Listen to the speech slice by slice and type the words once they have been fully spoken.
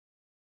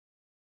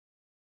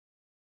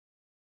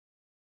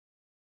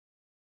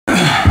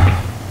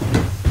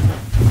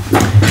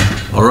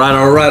All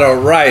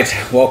right.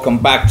 Welcome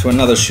back to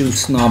another Shoe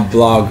Snob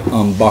blog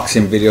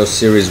unboxing video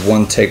series,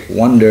 One Take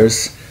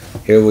Wonders.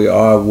 Here we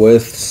are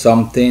with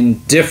something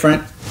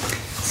different,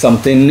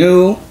 something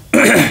new,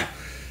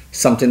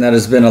 something that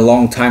has been a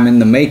long time in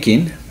the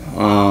making.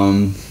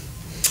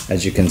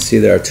 As you can see,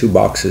 there are two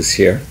boxes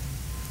here.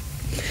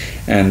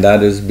 And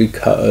that is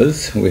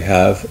because we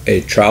have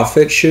a trial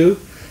fit shoe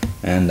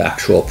and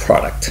actual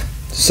product.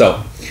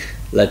 So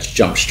let's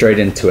jump straight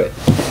into it.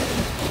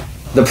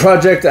 The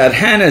project at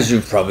hand, as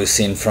you've probably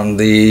seen from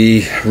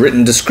the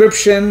written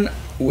description,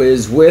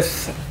 is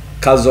with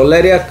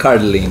Calzoleria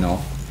Carlino,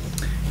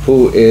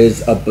 who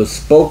is a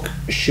bespoke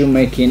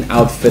shoemaking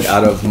outfit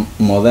out of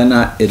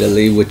Modena,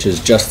 Italy, which is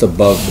just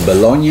above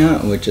Bologna,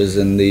 which is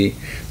in the,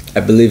 I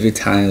believe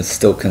Italians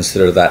still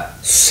consider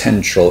that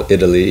central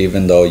Italy,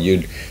 even though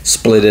you'd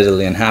split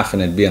Italy in half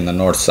and it'd be on the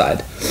north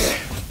side.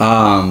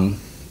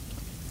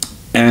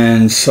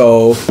 And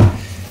so,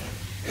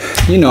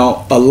 you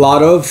know, a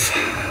lot of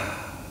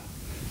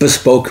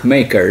bespoke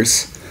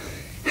makers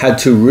had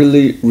to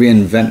really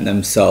reinvent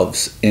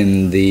themselves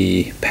in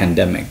the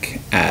pandemic,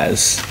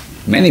 as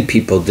many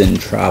people didn't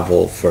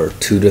travel for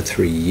 2 to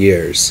 3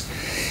 years.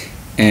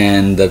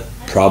 And the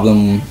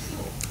problem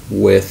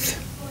with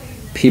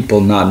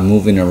people not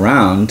moving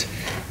around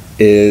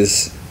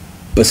is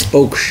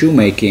bespoke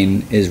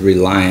shoemaking is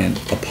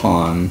reliant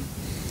upon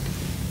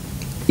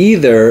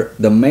either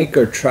the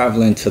maker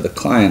traveling to the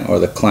client or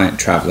the client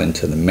traveling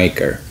to the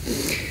maker,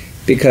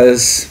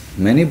 because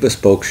many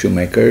bespoke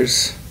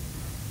shoemakers,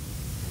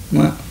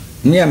 well,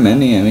 yeah,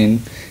 many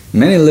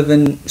live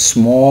in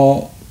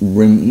small,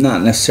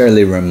 not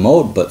necessarily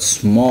remote, but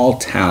small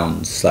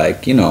towns.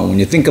 Like, you know, when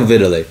you think of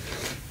Italy,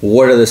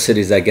 what are the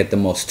cities that get the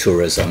most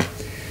tourism?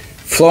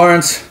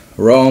 Florence,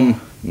 Rome,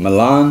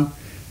 Milan,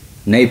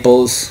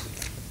 Naples,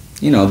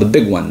 you know, the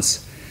big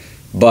ones.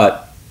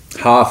 But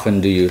how often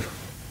do you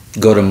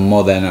go to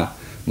Modena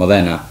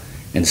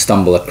and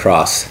stumble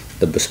across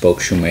the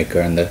bespoke shoemaker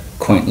and the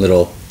quaint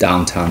little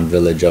downtown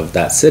village of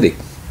that city?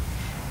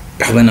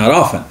 Probably not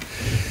often.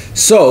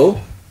 So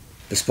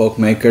bespoke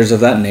makers of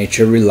that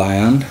nature rely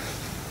on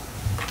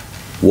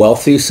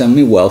wealthy,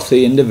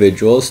 semi-wealthy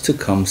individuals to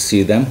come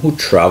see them who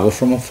travel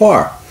from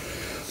afar,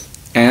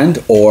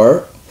 and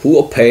or who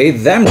will pay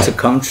them to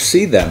come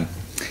see them,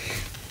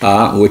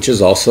 which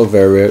is also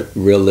very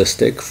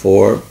realistic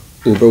for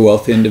uber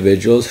wealthy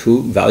individuals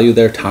who value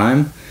their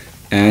time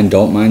and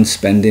don't mind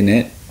spending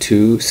it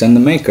to send the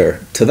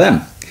maker to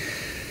them.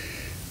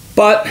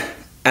 But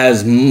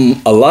as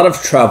a lot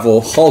of travel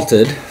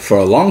halted for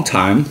a long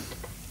time,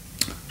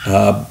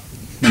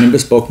 many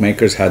bespoke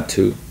makers had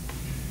to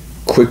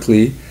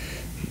quickly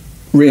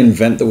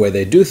reinvent the way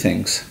they do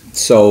things.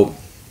 So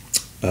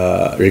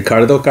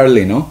Riccardo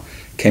Carlino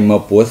came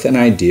up with an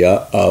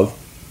idea of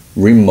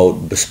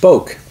remote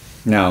bespoke.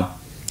 Now,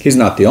 he's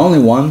not the only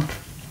one.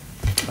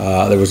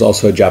 There was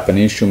also a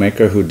Japanese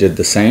shoemaker who did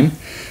the same,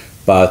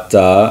 but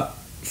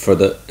for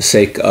the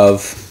sake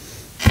of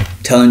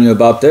telling you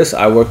about this,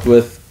 I worked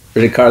with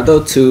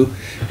Riccardo to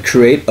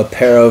create a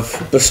pair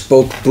of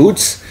bespoke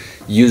boots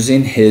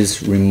using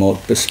his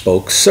remote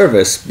bespoke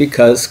service,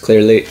 because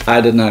clearly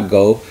I did not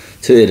go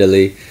to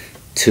Italy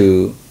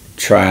to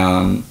try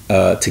on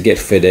to get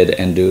fitted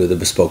and do the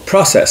bespoke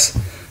process,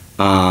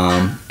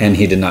 and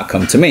he did not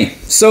come to me.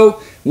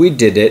 So we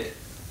did it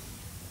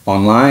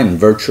online,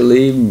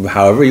 virtually,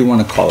 however you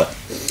want to call it.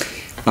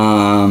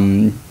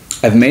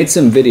 I've made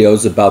some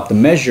videos about the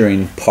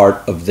measuring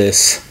part of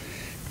this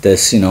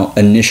you know,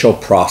 initial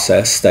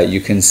process that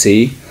you can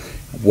see,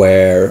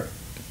 where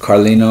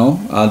Carlino,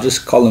 I'll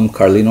just call him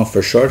Carlino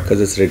for short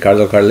because it's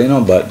Riccardo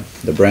Carlino, but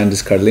the brand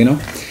is Carlino.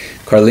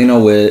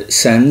 Carlino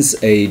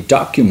sends a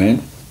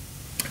document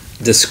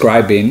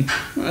describing,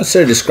 it's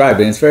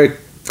very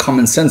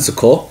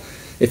commonsensical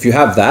if you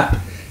have that,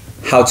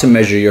 how to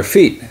measure your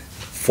feet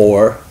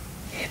for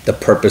the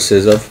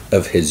purposes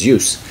of his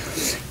use.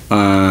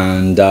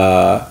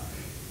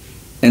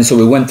 And so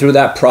we went through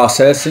that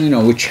process, and, you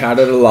know, we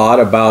chatted a lot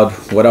about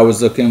what I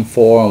was looking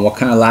for and what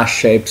kind of last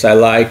shapes I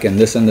like and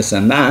this and this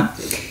and that,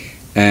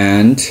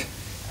 and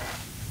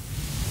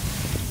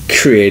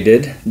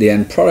created the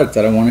end product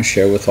that I want to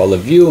share with all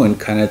of you and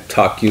kind of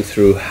talk you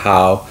through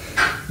how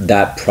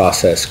that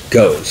process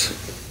goes.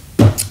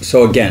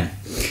 So again,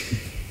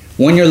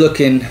 when you're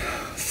looking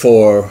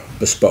for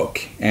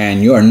bespoke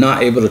and you are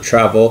not able to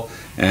travel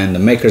and the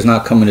maker's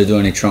not coming to do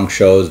any trunk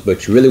shows,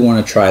 but you really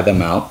want to try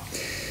them out,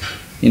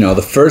 you know,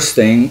 the first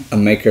thing a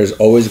maker is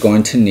always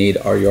going to need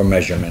are your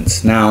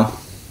measurements. Now,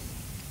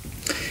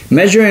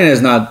 measuring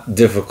is not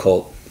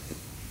difficult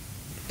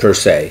per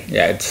se.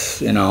 Yeah, it's,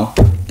 you know,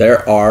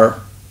 there are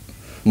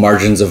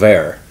margins of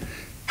error,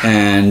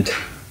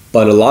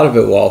 but a lot of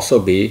it will also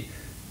be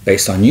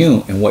based on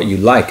you and what you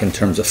like in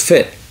terms of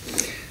fit.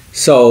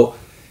 So,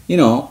 you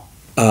know,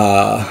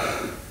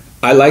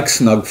 I like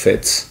snug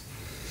fits.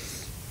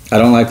 I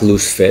don't like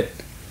loose fit.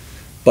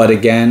 But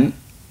again,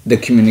 the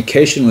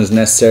communication was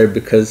necessary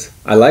because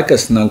I like a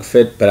snug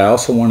fit, but I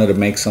also wanted to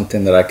make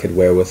something that I could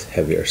wear with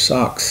heavier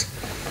socks.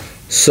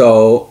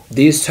 So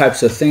these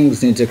types of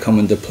things need to come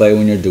into play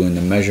when you're doing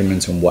the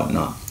measurements and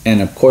whatnot. And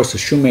of course, the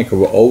shoemaker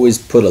will always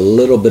put a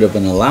little bit of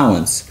an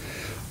allowance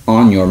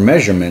on your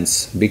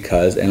measurements,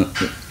 because, and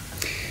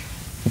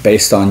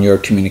based on your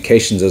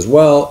communications as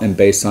well, and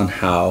based on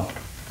how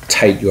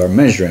tight you are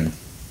measuring.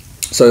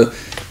 So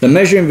the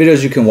measuring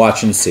videos you can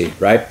watch and see,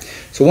 right?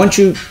 So once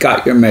you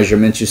got your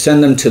measurements, you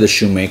send them to the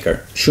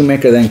shoemaker.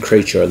 Shoemaker then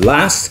creates your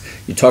last.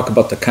 You talk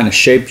about the kind of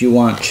shape you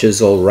want: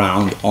 chisel,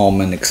 round,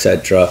 almond,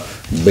 etc.,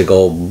 big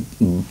old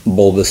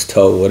bulbous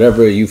toe,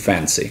 whatever you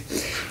fancy.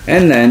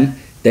 And then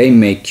they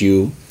make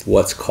you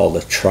what's called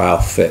a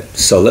trial fit.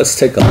 So let's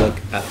take a look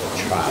at the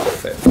trial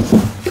fit.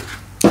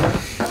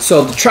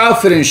 So the trial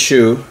fitting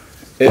shoe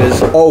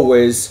is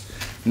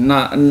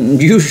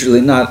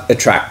usually not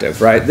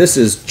attractive, right? This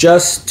is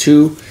just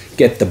to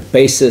get the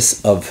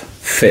basis of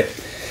fit.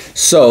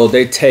 So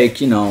they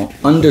take,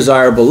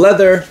 undesirable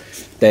leather,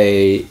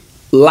 they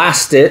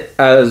last it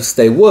as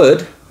they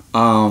would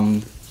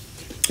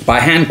by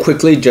hand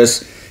quickly.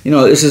 Just,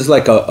 this is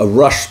like a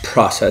rush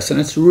process, and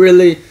it's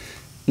really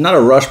not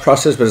a rush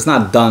process, but it's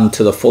not done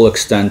to the full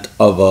extent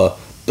of a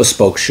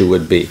bespoke shoe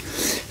would be.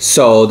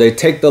 So they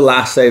take the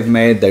last they've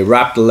made, they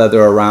wrap the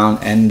leather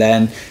around, and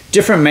then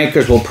different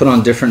makers will put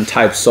on different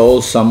type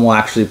soles. Some will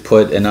actually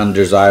put an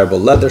undesirable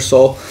leather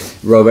sole.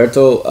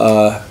 Riccardo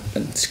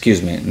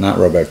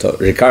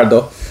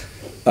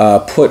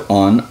put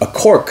on a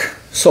cork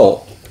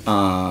sole.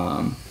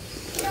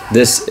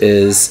 This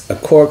is a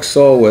cork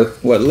sole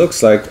with what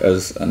looks like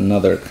as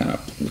another kind of,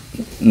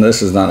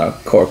 this is not a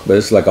cork, but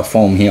it's like a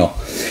foam heel.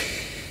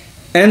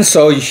 And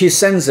so he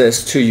sends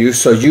this to you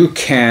so you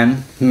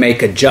can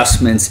make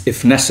adjustments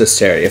if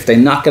necessary. If they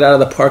knock it out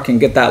of the park and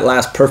get that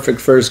last perfect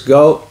first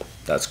go,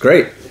 that's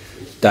great.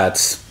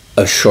 That's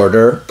a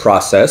shorter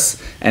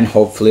process and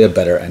hopefully a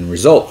better end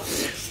result.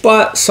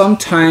 But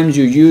sometimes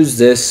you use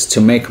this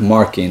to make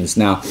markings.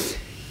 Now,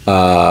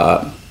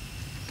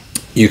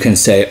 you can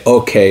say,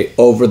 okay,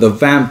 over the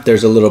vamp,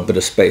 there's a little bit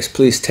of space.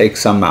 Please take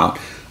some out.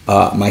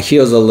 My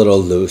heel's a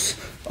little loose.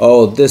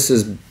 Oh, this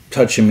is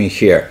touching me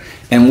here.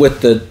 And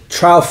with the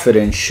trial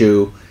fitting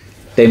shoe,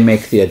 they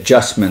make the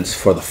adjustments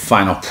for the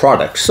final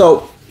product.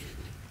 So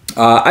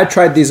I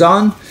tried these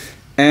on,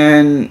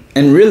 and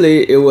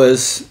really it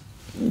was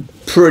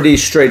pretty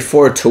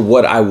straightforward to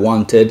what I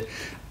wanted.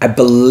 I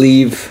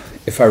believe,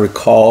 if I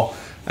recall,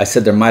 I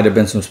said there might have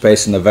been some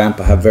space in the vamp.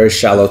 I have very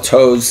shallow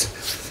toes,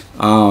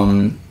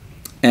 and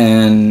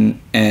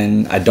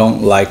I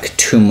don't like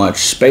too much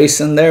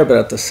space in there, but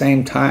at the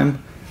same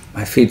time,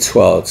 my feet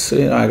swell.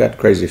 So, I got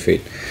crazy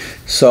feet.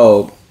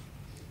 So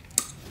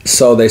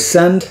they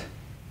send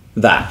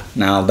that.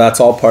 Now,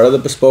 that's all part of the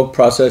bespoke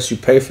process. You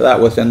pay for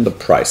that within the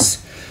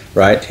price,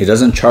 right? He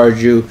doesn't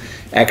charge you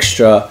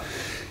extra.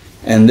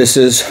 And this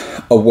is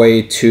a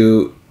way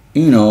to,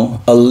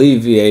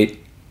 alleviate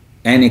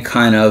any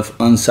kind of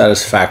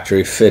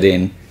unsatisfactory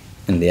fitting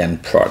in the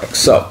end product.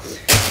 So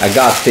I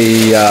got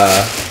the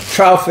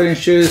trial fitting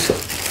shoes.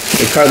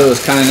 Riccardo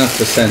was kind enough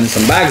to send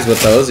some bags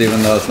with those,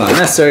 even though it's not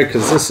necessary,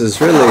 because this is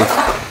really,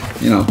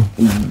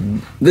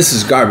 this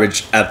is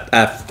garbage at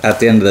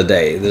the end of the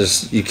day.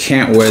 You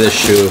can't wear this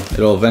shoe.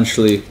 It'll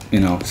eventually,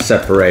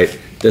 separate.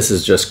 This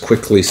is just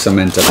quickly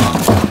cemented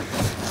on.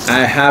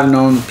 I have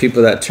known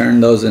people that turn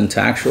those into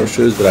actual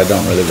shoes, but I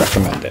don't really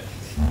recommend it.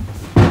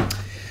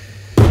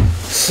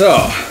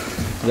 So,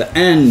 the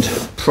end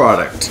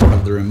product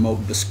of the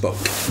Remote Bespoke.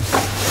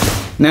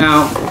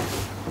 Now,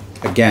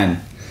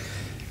 again,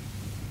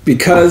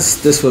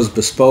 because this was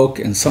bespoke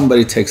and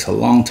somebody takes a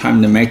long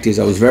time to make these,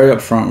 I was very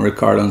upfront with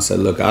Riccardo and said,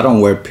 look, I don't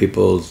wear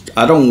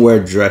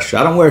dress shoes.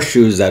 I don't wear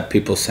shoes that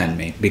people send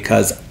me,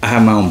 because I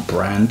have my own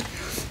brand,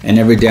 and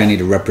every day I need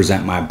to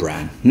represent my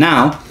brand.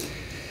 Now,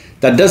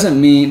 that doesn't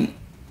mean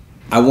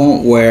I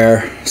won't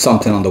wear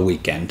something on the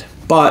weekend,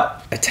 but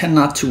I tend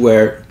not to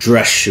wear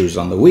dress shoes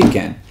on the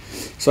weekend.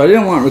 So I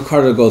didn't want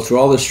Riccardo to go through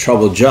all this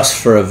trouble just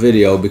for a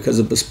video, because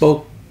a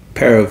bespoke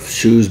pair of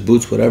shoes,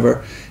 boots,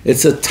 whatever,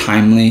 it's a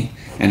timely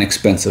and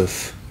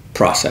expensive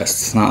process.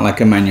 It's not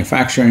like a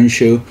manufactured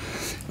shoe.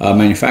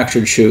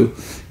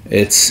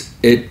 It's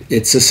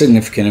a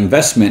significant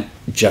investment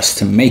just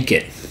to make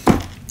it,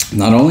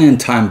 not only in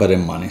time but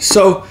in money.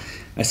 So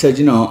I said,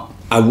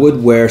 I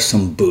would wear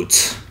some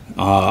boots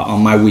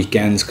on my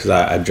weekends, because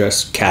I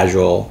dress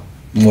casual,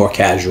 more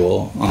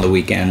casual on the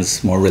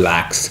weekends, more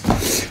relaxed,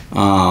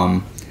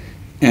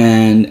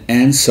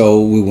 and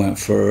so we went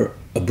for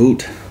a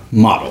boot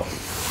model.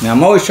 Now,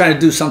 I'm always trying to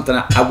do something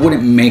I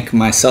wouldn't make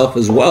myself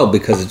as well,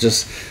 because it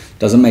just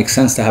doesn't make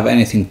sense to have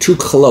anything too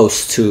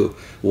close to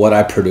what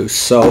I produce.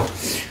 So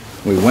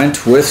we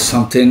went with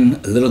something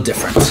a little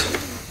different.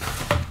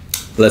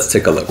 Let's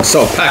take a look.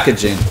 So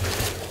packaging,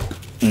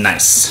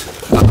 nice.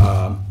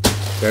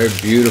 Very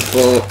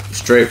beautiful,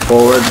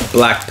 straightforward,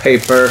 black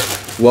paper,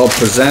 well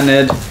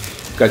presented.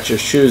 Got your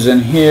shoes in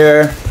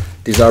here.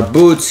 These are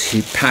boots.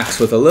 He packs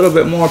with a little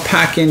bit more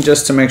packing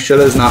just to make sure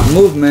there's not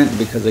movement,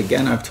 because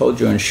again, I've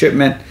told you in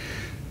shipment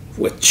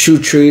with shoe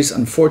trees,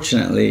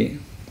 unfortunately,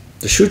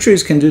 the shoe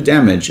trees can do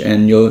damage,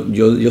 and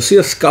you'll see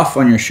a scuff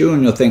on your shoe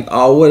and you'll think,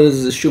 oh, what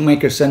is the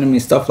shoemaker sending me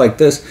stuff like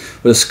this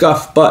with a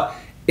scuff? But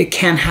it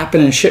can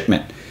happen in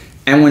shipment.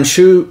 And when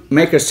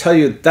shoemakers tell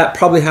you that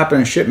probably happened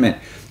in shipment,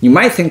 you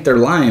might think they're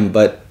lying,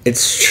 but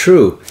it's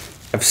true.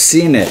 I've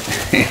seen it.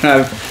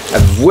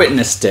 I've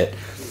witnessed it.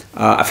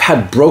 I've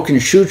had broken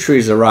shoe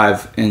trees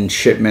arrive in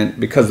shipment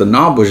because the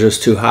knob was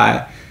just too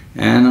high,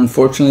 and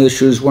unfortunately the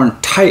shoes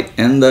weren't tight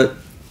and the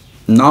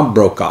knob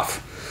broke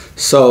off.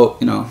 So,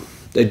 you know,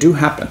 they do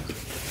happen.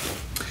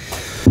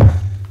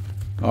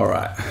 All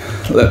right,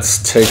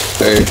 let's take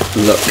a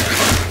look.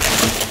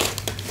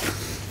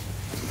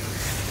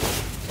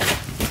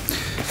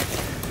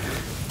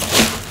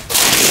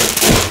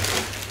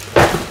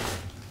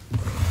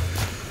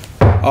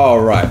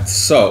 All right,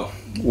 so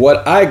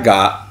what I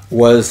got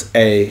was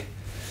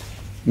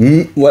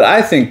what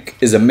I think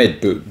is a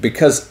mid boot,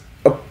 because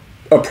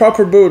a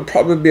proper boot would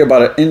probably be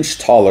about an inch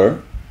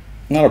taller.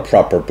 Not a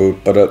proper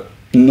boot, but a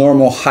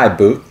normal high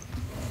boot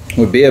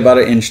would be about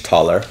an inch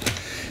taller.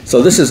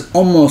 So this is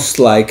almost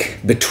like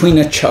between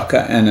a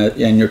chukka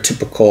and your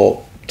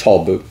typical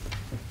tall boot.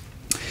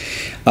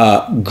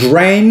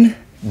 Grain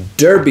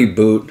derby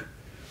boot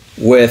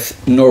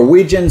with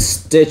Norwegian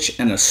stitch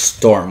and a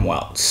storm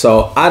welt.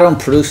 So I don't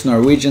produce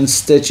Norwegian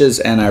stitches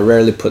and I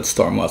rarely put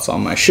storm welts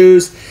on my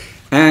shoes,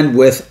 and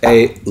with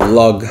a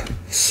lug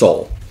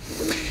sole.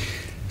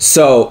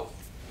 So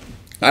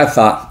I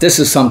thought this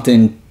is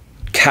something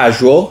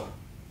casual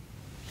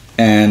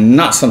and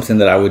not something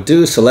that I would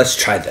do, so let's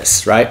try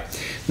this, right?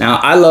 Now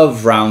I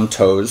love round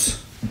toes.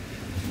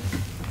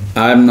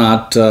 I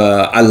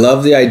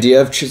love the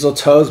idea of chisel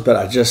toes, but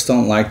I just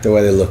don't like the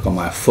way they look on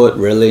my foot,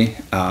 really.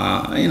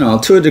 You know,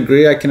 to a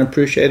degree I can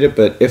appreciate it,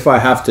 but if I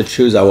have to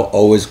choose, I will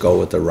always go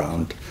with the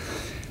round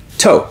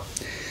toe.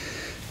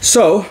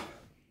 So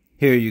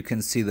here you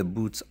can see the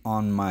boots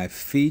on my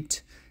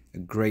feet. A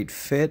great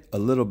fit, a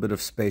little bit of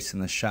space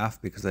in the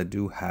shaft because I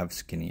do have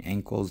skinny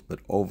ankles, but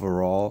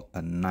overall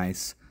a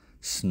nice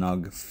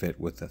snug fit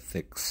with a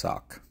thick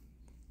sock.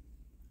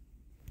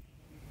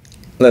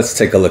 Let's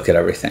take a look at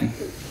everything.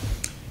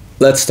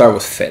 Let's start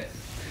with fit.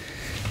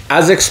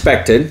 As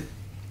expected,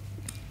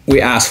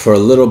 we asked for a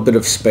little bit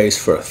of space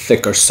for a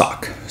thicker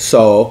sock.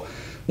 So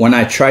when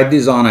I tried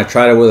these on, I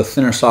tried it with a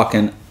thinner sock,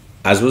 and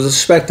as was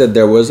expected,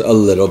 there was a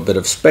little bit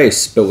of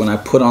space. But when I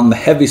put on the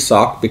heavy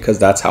sock, because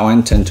that's how I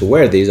intend to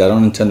wear these, I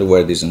don't intend to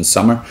wear these in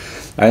summer.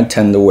 I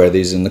intend to wear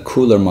these in the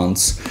cooler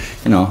months.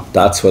 You know,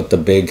 that's what the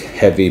big,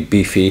 heavy,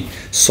 beefy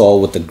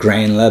sole with the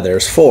grain leather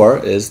is for,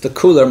 is the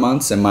cooler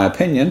months, in my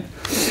opinion.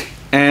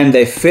 And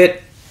they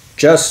fit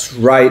just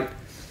right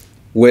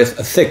with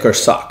a thicker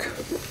sock.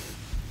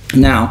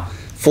 Now,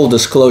 full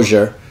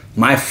disclosure,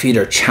 my feet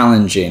are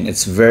challenging.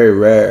 It's very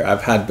rare.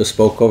 I've had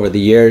Bespoke over the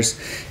years,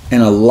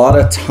 and a lot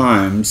of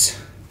times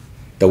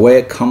the way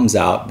it comes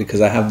out,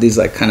 because I have these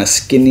like kind of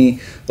skinny,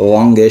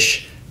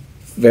 longish,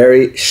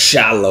 very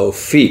shallow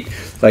feet.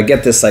 So I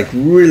get this like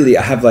really,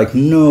 I have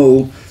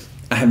no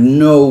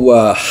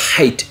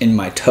height in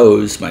my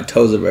toes. My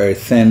toes are very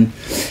thin,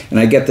 and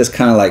I get this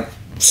kind of like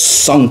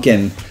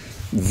sunken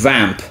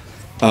vamp.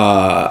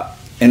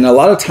 And a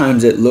lot of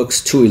times it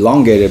looks too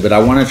elongated, but I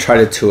want to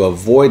try to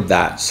avoid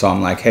that. So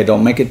I'm like, hey,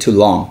 don't make it too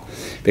long,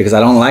 because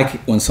I don't like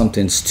it when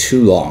something's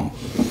too long.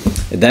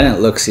 And then it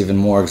looks even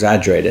more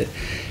exaggerated.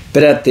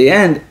 But at the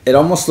end, it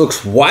almost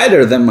looks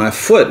wider than my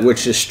foot,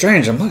 which is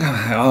strange. I'm looking,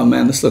 oh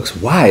man, this looks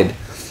wide.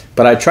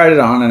 But I tried it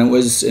on and it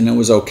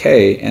was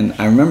okay. And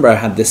I remember I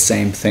had this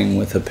same thing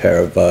with a pair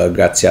of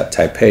Graziat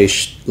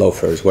Taipei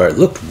loafers where it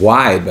looked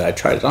wide, but I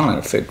tried it on and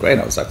it fit great.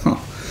 I was like, huh,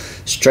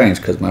 strange,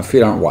 because my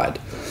feet aren't wide.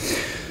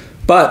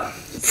 But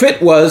the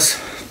fit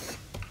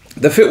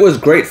was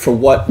great for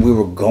what we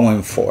were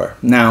going for.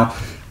 Now,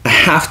 I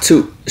have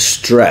to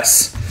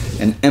stress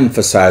and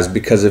emphasize,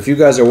 because if you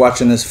guys are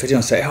watching this video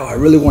and say, oh, I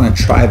really want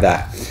to try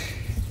that,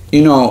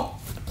 you know,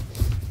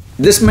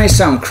 this may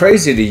sound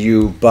crazy to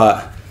you,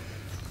 but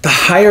the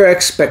higher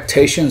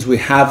expectations we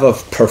have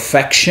of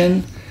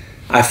perfection,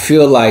 I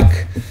feel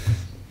like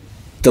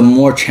the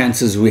more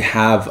chances we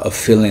have of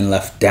feeling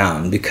left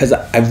down. Because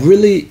I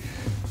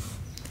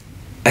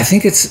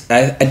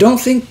don't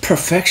think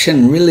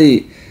perfection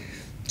really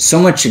so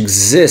much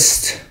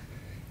exists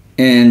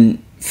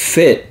in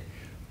fit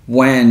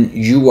when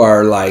you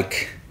are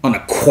like on a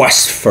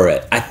quest for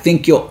it. I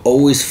think you'll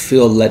always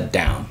feel let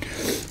down.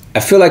 I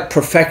feel like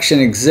perfection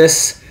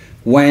exists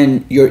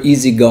when you're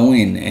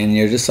easygoing and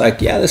you're just like,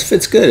 yeah, this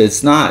fits good.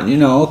 It's not, you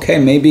know, okay,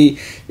 maybe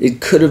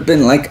it could have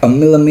been like a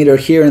millimeter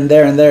here and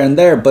there and there and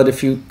there. But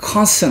if you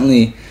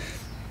constantly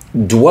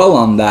dwell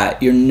on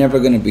that, you're never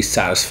going to be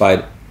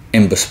satisfied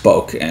in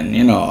Bespoke. And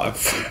you know,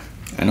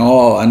 I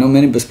know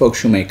many Bespoke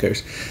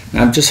shoemakers,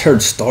 and I've just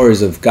heard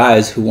stories of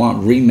guys who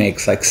want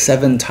remakes like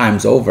 7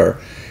 times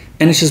over,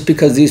 and it's just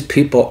because these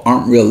people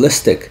aren't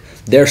realistic.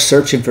 They're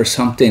searching for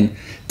something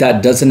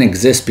that doesn't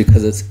exist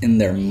because it's in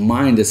their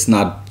mind. It's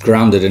not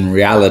grounded in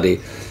reality,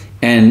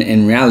 and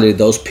in reality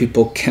those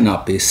people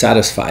cannot be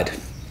satisfied.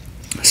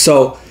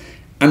 So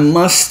I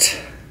must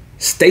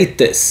state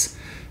this,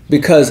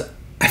 because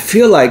I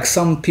feel like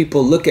some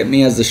people look at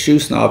me as a shoe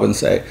snob and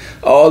say,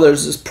 oh,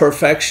 there's this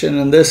perfection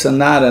and this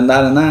and that and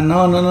that and that.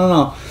 No, no, no,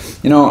 no.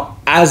 You know,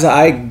 as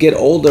I get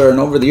older and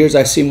over the years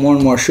I see more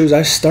and more shoes,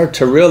 I start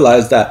to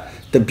realize that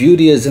the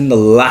beauty is in the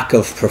lack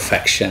of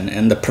perfection,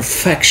 and the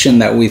perfection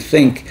that we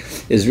think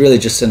is really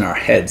just in our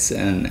heads,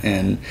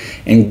 and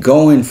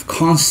going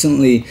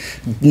constantly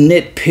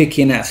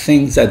nitpicking at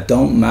things that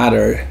don't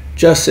matter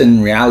just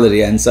in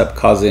reality ends up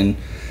causing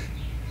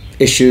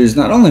issues,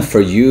 not only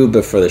for you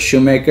but for the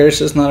shoemaker. It's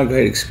just not a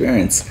great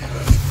experience.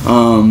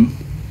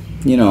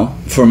 You know,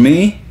 for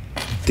me,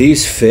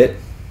 these fit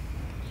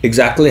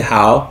exactly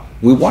how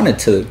we wanted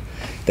to.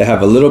 They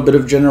have a little bit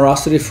of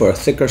generosity for a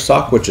thicker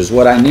sock, which is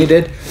what I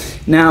needed.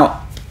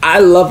 Now, I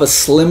love a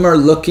slimmer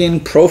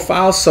looking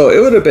profile, so it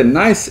would have been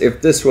nice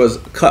if this was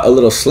cut a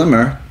little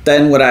slimmer.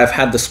 Then would I have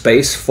had the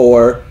space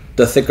for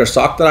the thicker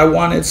sock that I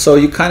wanted? So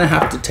you kind of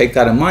have to take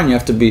that in mind. You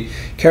have to be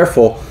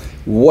careful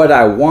what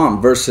I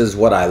want versus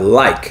what I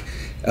like.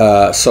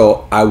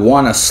 So I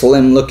want a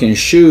slim looking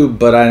shoe,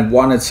 but I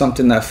wanted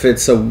something that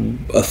fits a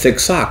thick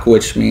sock,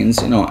 which means,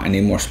 you know, I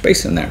need more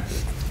space in there.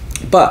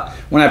 But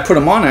when I put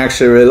them on, I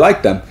actually really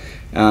like them.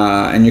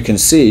 And you can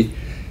see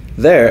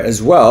there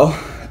as well.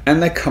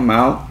 And they come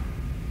out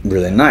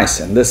really nice.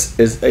 And this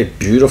is a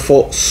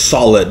beautiful,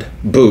 solid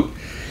boot.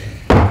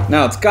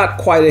 Now, it's got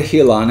quite a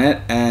heel on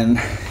it. And,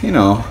 you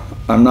know,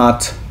 I'm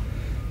not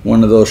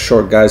one of those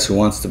short guys who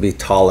wants to be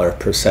taller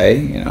per se.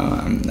 You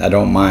know, I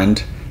don't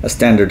mind a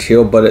standard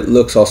heel, but it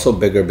looks also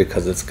bigger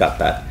because it's got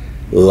that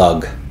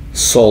lug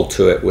sole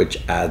to it,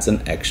 which adds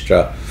an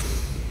extra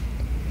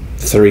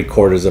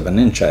 3/4 of an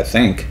inch, I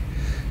think,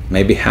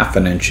 maybe half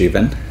an inch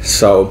even.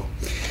 So,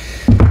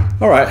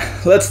 all right,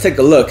 let's take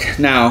a look.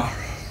 Now,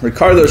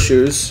 Riccardo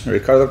shoes,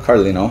 Riccardo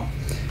Carlino,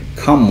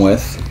 come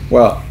with,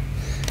 well,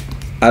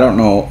 I don't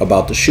know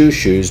about the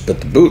shoes, but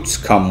the boots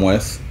come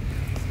with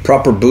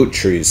proper boot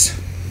trees.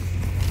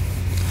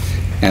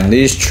 And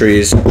these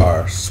trees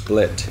are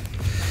split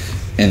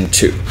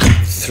into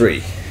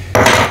 3.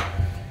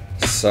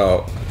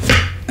 So,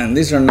 and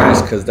these are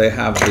nice because they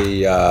have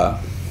the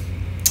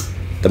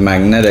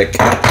magnetic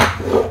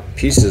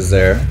pieces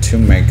there to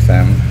make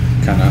them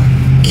kind of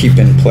keep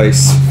in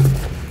place.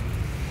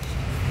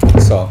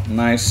 So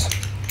nice,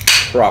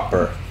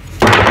 proper,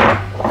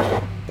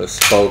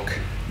 bespoke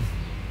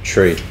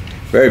tree.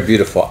 Very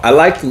beautiful. I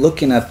like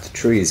looking at the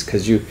trees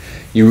because you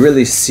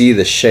really see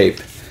the shape.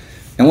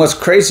 And what's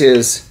crazy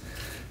is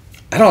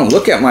I don't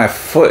look at my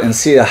foot and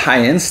see a high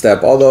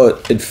instep, although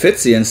it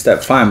fits the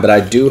instep fine, but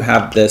I do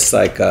have this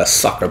like a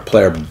soccer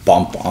player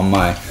bump on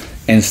my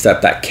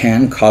instep that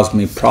can cause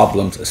me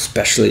problems,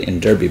 especially in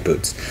derby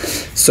boots.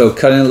 So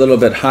cutting a little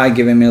bit high,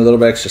 giving me a little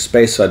bit extra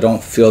space so I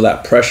don't feel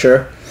that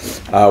pressure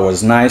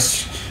was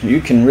nice.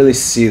 You can really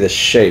see the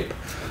shape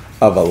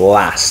of a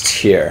last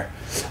here,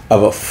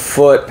 of a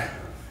foot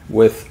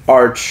with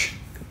arch,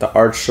 the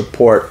arch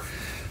support.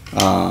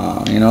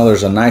 You know,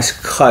 there's a nice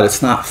cut.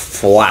 It's not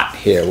flat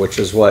here, which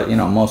is what, you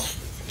know, most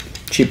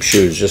cheap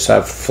shoes just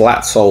have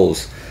flat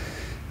soles.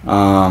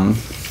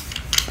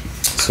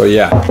 So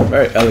yeah,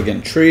 very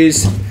elegant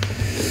trees.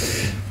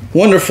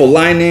 Wonderful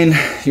lining.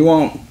 You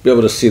won't be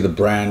able to see the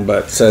brand,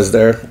 but it says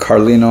there,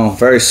 Carlino,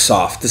 very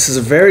soft. This is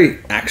a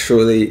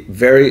actually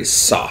very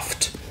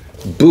soft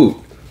boot.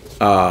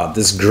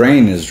 This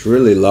grain is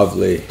really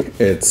lovely.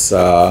 It's,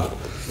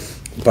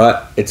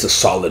 but it's a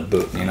solid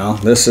boot, you know?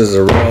 This is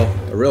a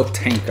real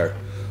tanker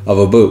of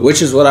a boot,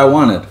 which is what I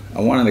wanted.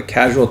 I wanted a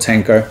casual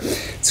tanker.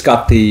 It's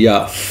got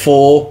the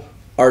full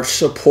arch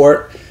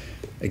support.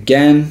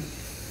 Again,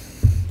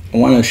 I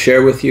want to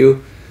share with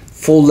you,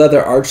 full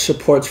leather arch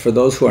supports for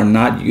those who are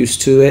not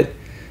used to it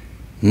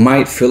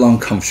might feel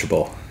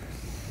uncomfortable.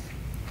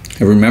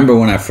 I remember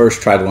when I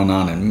first tried one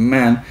on, and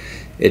man,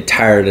 it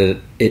tired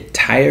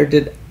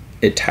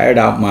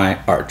out my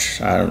arch.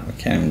 I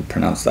can't even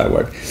pronounce that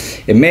word.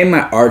 It made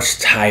my arch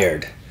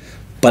tired,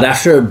 but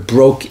after it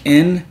broke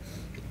in,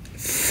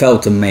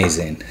 felt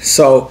amazing.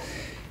 So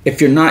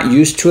if you're not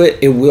used to it,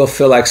 it will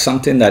feel like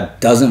something that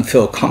doesn't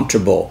feel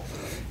comfortable,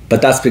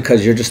 but that's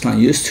because you're just not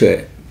used to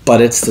it. But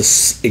it's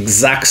the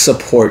exact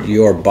support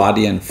your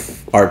body and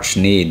arch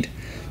need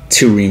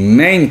to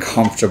remain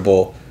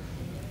comfortable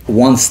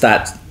once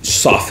that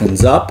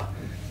softens up,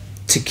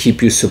 to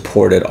keep you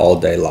supported all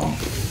day long.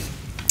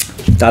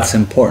 That's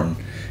important.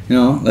 You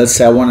know, let's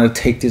say I want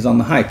to take these on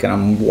the hike and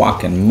I'm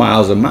walking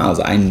miles and miles.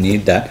 I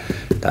need that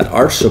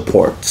arch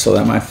support so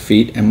that my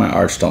feet and my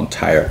arch don't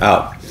tire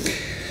out.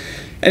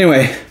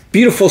 Anyway,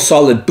 beautiful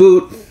solid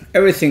boot.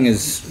 Everything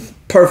is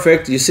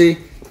perfect. You see,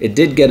 it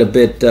did get a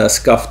bit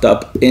scuffed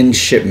up in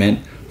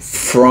shipment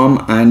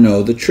from, I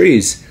know, the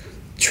trees.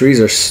 Trees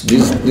are,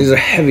 these are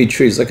heavy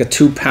trees, like a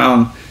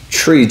 2-pound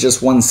tree,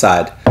 just one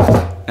side.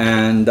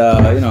 And,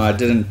 you know, I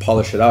didn't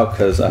polish it out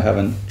because I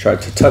haven't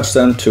tried to touch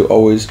them, to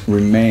always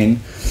remain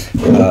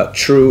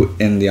true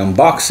in the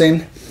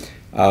unboxing.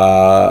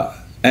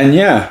 And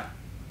yeah,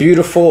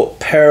 beautiful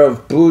pair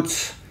of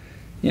boots.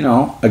 You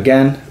know,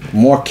 again,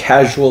 more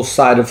casual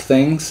side of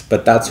things,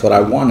 but that's what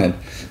I wanted.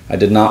 I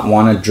did not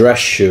want a dress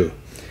shoe.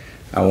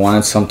 I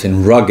wanted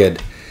something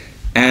rugged,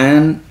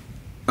 and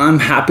I'm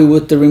happy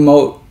with the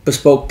remote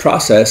bespoke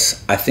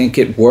process. I think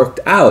it worked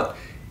out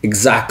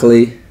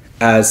exactly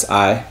as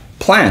I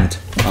planned.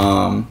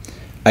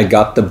 I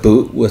got the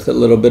boot with a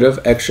little bit of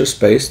extra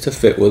space to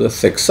fit with a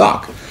thick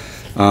sock.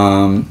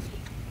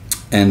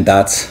 And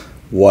that's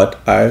what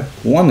I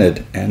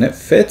wanted, and it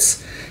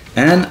fits.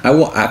 And I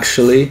will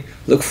actually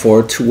look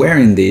forward to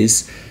wearing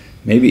these,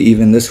 maybe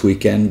even this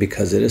weekend,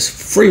 because it is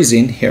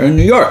freezing here in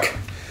New York.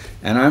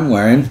 And I'm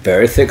wearing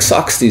very thick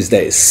socks these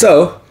days.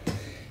 So,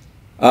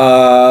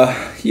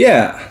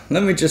 yeah,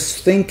 let me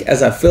just think,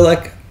 as I feel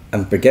like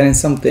I'm forgetting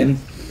something.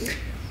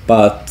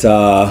 But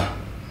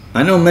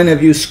I know many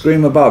of you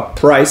scream about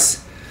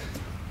price.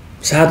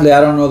 Sadly,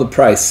 I don't know the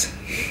price.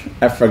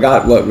 I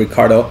forgot what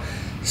Riccardo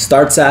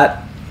starts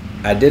at.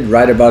 I did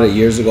write about it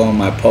years ago on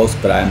my post,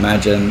 but I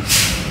imagine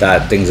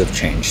that things have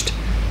changed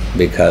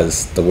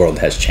because the world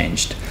has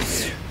changed.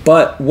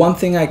 But one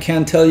thing I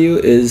can tell you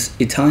is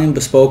Italian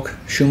bespoke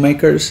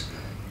shoemakers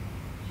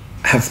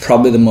have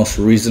probably the most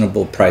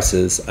reasonable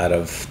prices out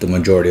of the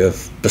majority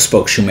of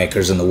bespoke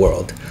shoemakers in the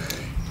world.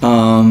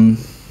 I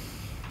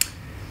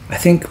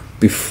think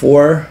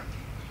before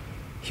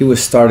he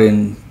was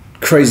starting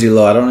crazy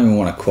low, I don't even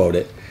want to quote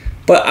it,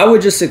 but I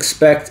would just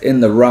expect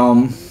in the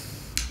realm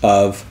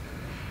of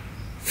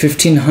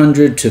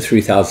 1,500 to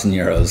 3,000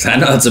 euros. I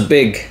know it's a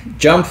big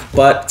jump,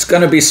 but it's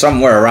going to be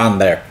somewhere around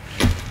there.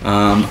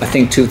 I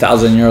think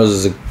 2,000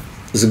 euros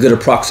is a good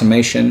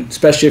approximation,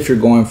 especially if you're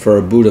going for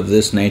a boot of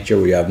this nature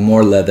where you have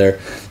more leather,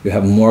 you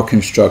have more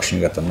construction,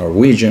 you got the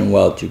Norwegian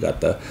welt, you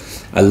got the...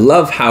 I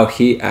love how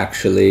he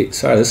actually...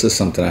 Sorry, this is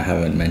something I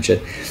haven't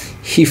mentioned.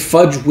 He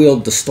fudge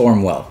wheeled the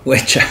storm well,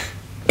 which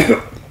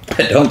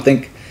I don't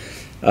think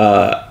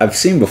I've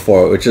seen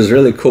before, which is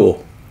really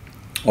cool.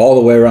 All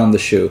the way around the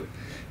shoe,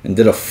 and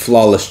did a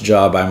flawless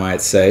job, I might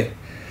say,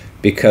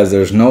 because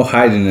there's no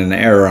hiding an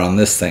error on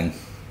this thing.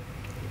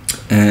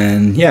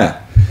 And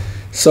yeah,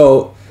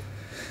 so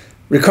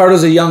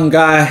Riccardo's a young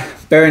guy,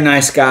 very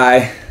nice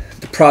guy.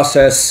 The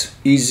process,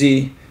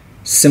 easy,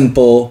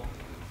 simple.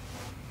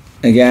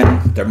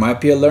 Again, there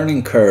might be a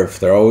learning curve.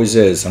 There always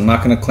is. I'm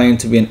not going to claim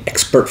to be an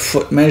expert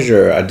foot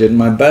measurer. I did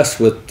my best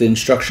with the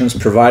instructions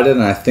provided,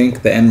 and I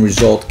think the end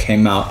result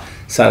came out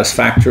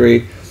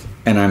satisfactory,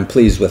 and I'm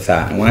pleased with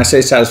that. And when I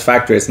say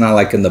satisfactory, it's not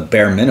like in the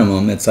bare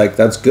minimum. It's like,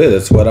 that's good.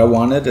 It's what I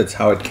wanted. It's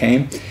how it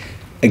came.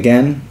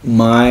 Again,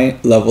 my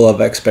level of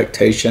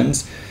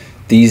expectations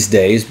these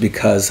days,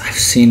 because I've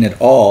seen it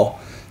all,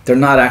 they're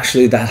not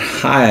actually that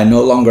high. I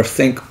no longer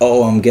think,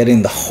 oh, I'm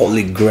getting the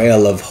holy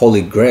grail of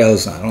holy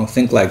grails. I don't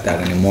think like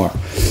that anymore.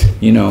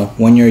 You know,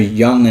 when you're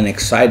young and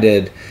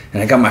excited,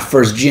 and I got my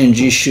first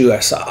G&G shoe, I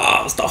saw,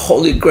 oh, it's the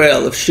holy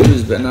grail of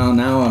shoes. But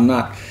now I'm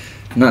not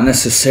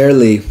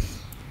necessarily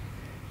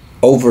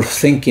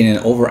overthinking and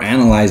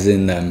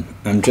overanalyzing them.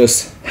 I'm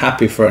just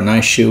happy for a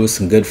nice shoe with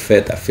some good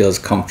fit that feels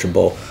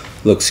comfortable,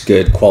 looks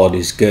good,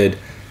 quality's good,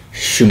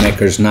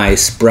 shoemaker's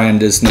nice,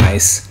 brand is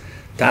nice.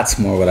 That's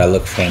more what I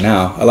look for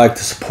now. I like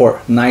to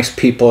support nice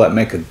people that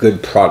make a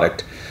good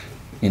product.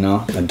 You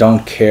know, I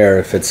don't care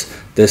if it's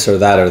this or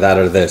that or that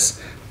or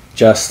this.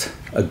 Just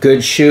a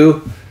good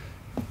shoe,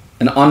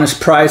 an honest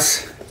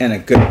price, and a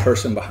good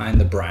person behind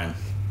the brand.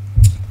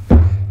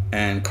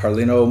 And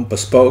Carlino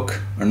Bespoke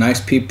are nice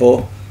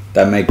people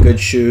that make good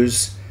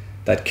shoes,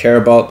 that care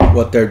about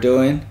what they're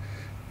doing,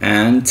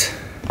 and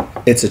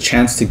it's a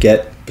chance to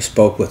get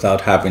bespoke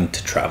without having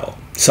to travel.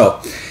 So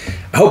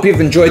I hope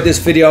you've enjoyed this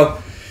video.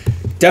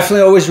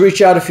 Definitely always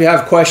reach out if you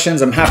have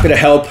questions. I'm happy to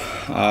help.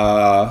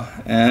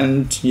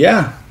 And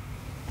yeah,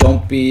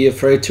 don't be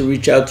afraid to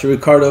reach out to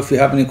Riccardo if you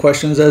have any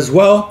questions as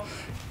well.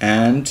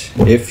 And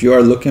if you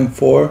are looking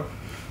for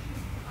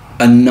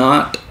a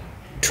not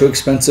too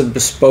expensive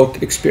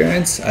bespoke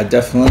experience, I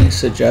definitely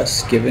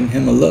suggest giving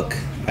him a look,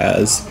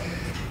 as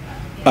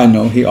I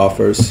know he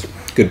offers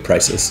good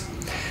prices.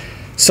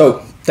 So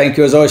thank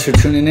you as always for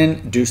tuning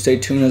in. Do stay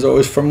tuned as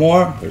always for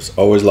more. There's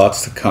always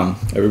lots to come.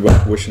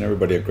 Wishing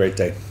everybody a great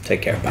day.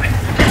 Take care.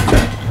 Bye.